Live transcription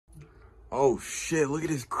Oh shit, look at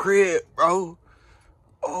this crib, bro.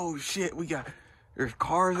 Oh shit, there's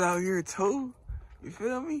cars out here too. You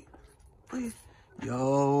feel me?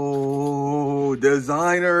 Yo,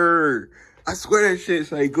 designer. I swear that shit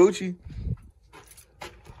say Gucci.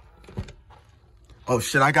 Oh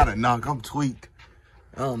shit, I got a knock. I'm tweaked.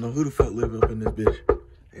 I don't know who the fuck live up in this bitch.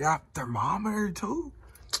 They got thermometer too?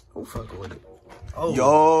 Who fucking with it? Oh.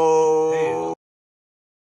 Yo.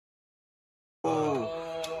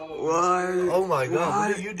 What? Oh my god,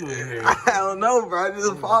 what are you doing here? I don't know, bro. I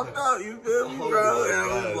just popped up, you feel me, bro? And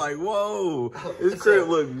I was like, whoa. This crib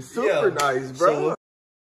looks super nice, bro. So,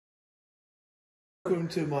 welcome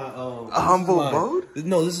to my humble abode?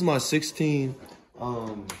 No, this is my 16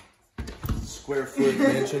 square foot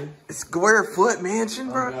mansion. Square foot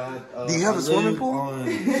mansion, bro? Do you have a swimming pool? So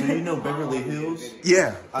you know Beverly Hills?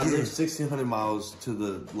 Yeah. I live 1,600 miles to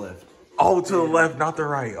the left. Oh, to the left, not the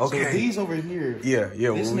right. Okay. So these over here. Yeah.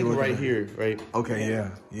 This nigga right here, right? Okay,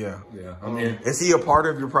 yeah. I mean, is he a part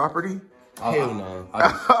of your property? Hell no.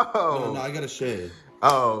 No, I got a shed.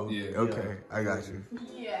 Oh, yeah. Okay, I got you.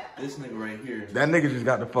 Yeah. This nigga right here. That nigga just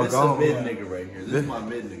got the fuck on. on. This is a mid nigga right here. This is my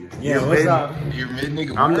mid nigga. Yeah, what's up? You're mid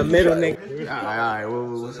nigga. I'm the middle nigga. All right.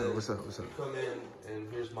 What's up? Come in,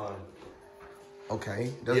 and here's mine.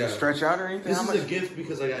 Okay. Does it stretch out or anything? This is a gift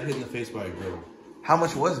because I got hit in the face by a girl. How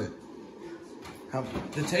much was it?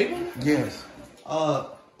 The table? Yes. I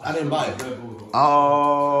didn't buy it.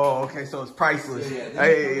 Oh, okay. So it's priceless. Yeah.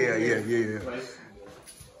 Right.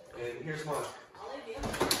 And here's mine.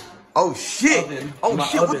 Oh shit!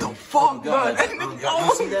 What the fuck, bro? You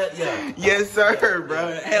see that? Yeah. Yes, sir,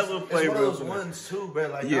 bro. Hella flavor. It's one of those ones too, bro.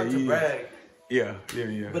 Like not to brag. Yeah.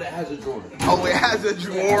 But it has a drawer. Oh, it has a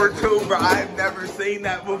drawer too, bro. I've never seen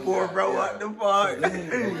that before, bro. What the fuck?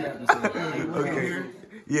 Okay.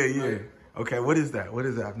 Yeah. Okay, what is that?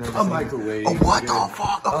 I've never seen a microwave. Oh, what the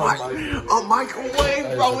fuck? A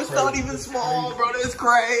microwave, bro. It's not even small, bro. That's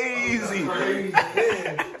crazy.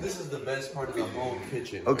 This is the best part of the whole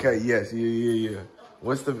kitchen. Okay, yes, yeah.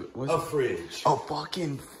 What's a fridge? A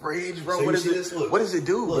fucking fridge, bro. So What does it? this? Look. What does it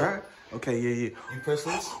do, Look. bro? Okay, yeah. You press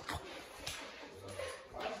this.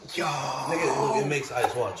 Yo, Nigga, look, it makes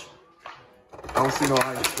ice. Watch. I don't see no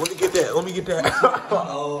ice. Let me get that.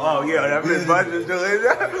 Oh yeah, that bitch budget to it.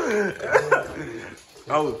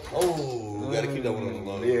 Oh, you gotta keep that one on the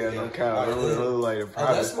low. Yeah, no cow. A little like a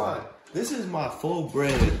private that's mine. This is my full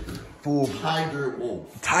bred Tiger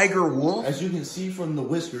Wolf. Tiger Wolf? As you can see from the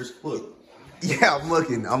whiskers, look. Yeah, I'm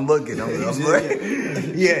looking. I'm looking.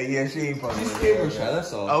 Yeah, she ain't fucking. She's camera shy,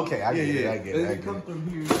 that's all. Okay, I get it. And come from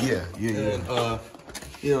here. Yeah. And,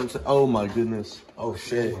 you know what I'm saying? Oh my goodness. Oh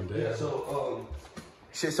shit. Yeah, so,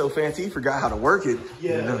 shit so fancy, you forgot how to work it.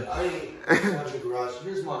 Yeah, I ain't have the garage.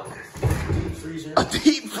 Here's my deep freezer. A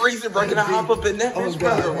deep freezer, bro. Can I hop up in that bitch,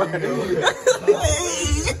 bro?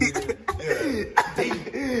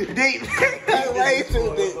 Deep. Way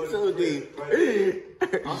too deep.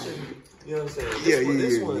 I'll show you. You know what I'm saying?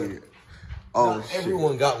 This one. Oh, shit.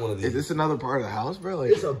 Everyone got one of these. Is this another part of the house, bro?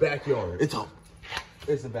 Like, it's a backyard.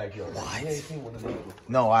 It's a backyard. What? You ain't seen one of these.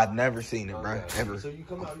 No, I've never seen it, bro. Ever. So you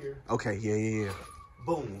come out here. Okay, yeah.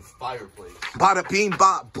 Boom, fireplace. Bada bing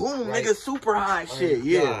bop, boom, right. Nigga, super high shit,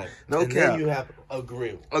 yeah. God. No and cap. Then you have a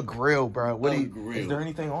grill. A grill, bro. Grill. Is there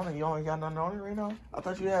anything on it? You ain't got nothing on it right now? I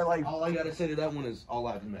thought you had like. All I gotta say to that one is all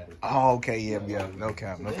lives matter. Oh, okay, yeah. No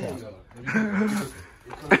cap.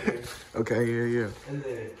 Okay, yeah. And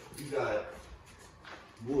then you got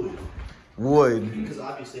wood. Because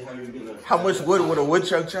obviously, how much wood would a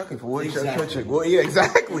woodchuck chucking for woodchuck chucking? Well, yeah,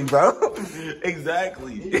 exactly, bro.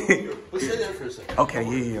 Exactly. Let's stay there for a second. Okay,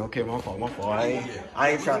 yeah. Okay, my fault. I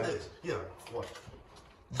ain't trying. Yeah. What?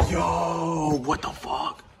 Yo, what the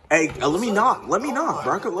fuck? Hey, let me knock, bro. Let me knock,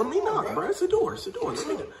 bro. It's a door.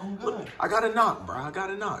 I got to knock, bro. I got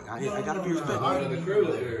to be respectful.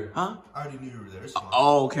 Huh? I already knew you were there. It's fine.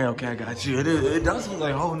 Oh, okay. I got you. It does look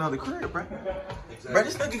like a whole nother crib, bro. Exactly. Bro,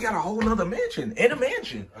 this nigga got a whole nother mansion in a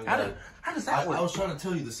mansion. How does that work? I was trying to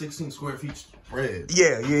tell you the 16 square feet spread.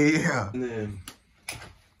 Yeah. And then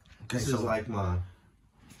this is like my.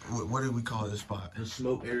 What do we call this spot? The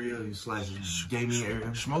smoke area / gaming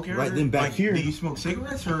area. Smoke area? Right then back here. Do you smoke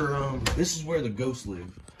cigarettes or This is where the ghosts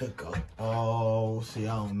live. The ghost. Oh, see,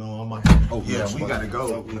 I don't know. Oh yeah, we gotta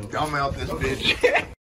go. I'm out this bitch.